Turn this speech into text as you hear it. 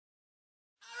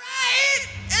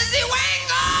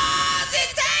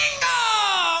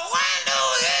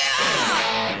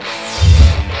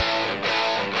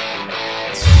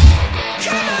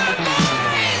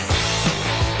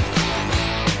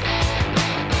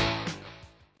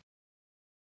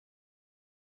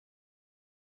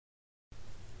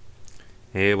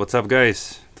Hey, what's up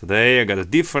guys? Today I got a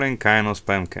different kind of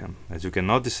spam cam. As you can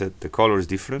notice the color is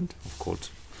different, of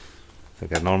course.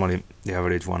 Like normally the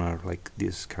average one are like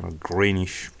this kind of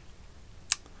greenish.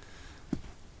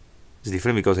 It's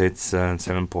different because it's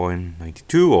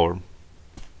 7.92 or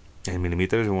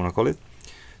 8mm you wanna call it.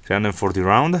 340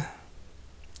 round.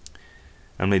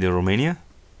 I made in Romania.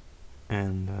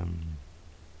 And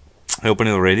I opened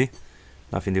it already.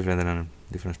 Nothing different than a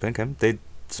different spam cam. They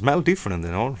smell different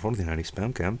than ordinary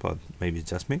spam cam, but maybe it's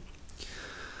just me.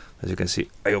 As you can see,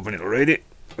 I opened it already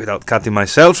without cutting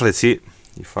myself. Let's see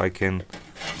if I can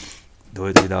do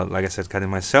it without, like I said, cutting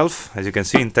myself. As you can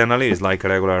see, internally it's like a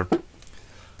regular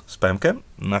spam cam,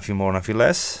 nothing more, nothing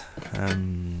less.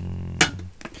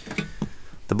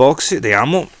 The box, the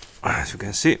ammo, as you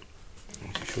can see,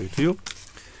 I'll show it to you.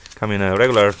 Come in a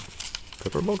regular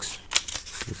paper box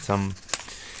with some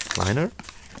liner,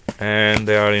 and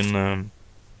they are in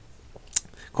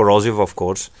corrosive, of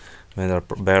course. They are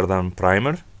better than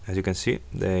primer. As you can see,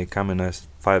 they come in a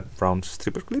 5-round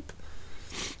stripper clip.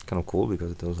 Kind of cool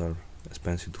because those are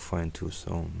expensive to find too.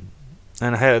 So,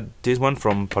 and I had this one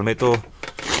from Palmetto,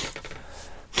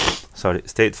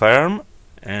 State Firearm,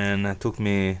 and it took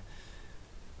me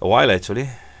a while actually.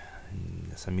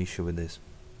 Some issue with this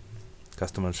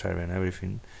customer service and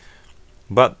everything,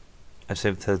 but I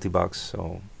saved $30,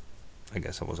 so I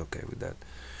guess I was okay with that.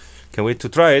 Can't wait to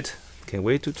try it. Can't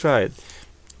wait to try it.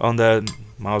 On the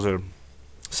Mauser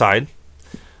side,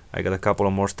 I got a couple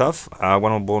of more stuff. I have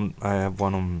one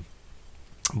on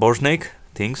bore snake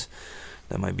things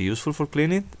that might be useful for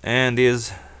cleaning, and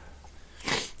is,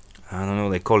 I don't know,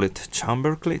 they call it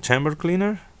chamber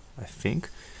cleaner. I think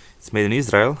it's made in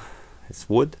Israel. It's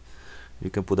wood. You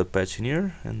can put a patch in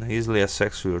here and easily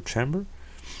access to your chamber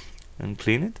and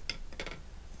clean it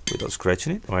without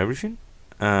scratching it or everything.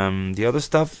 The other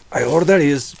stuff I ordered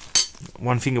is,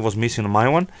 one thing that was missing on my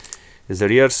one is the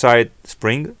rear side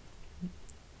spring.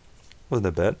 Wasn't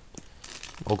that bad,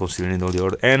 all considering all the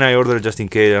order. And I ordered just in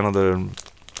case another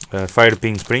fire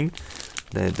pin spring.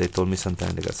 They told me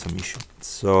sometime they got some issue.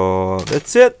 So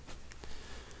that's it.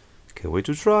 Can't wait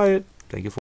to try it. Thank you for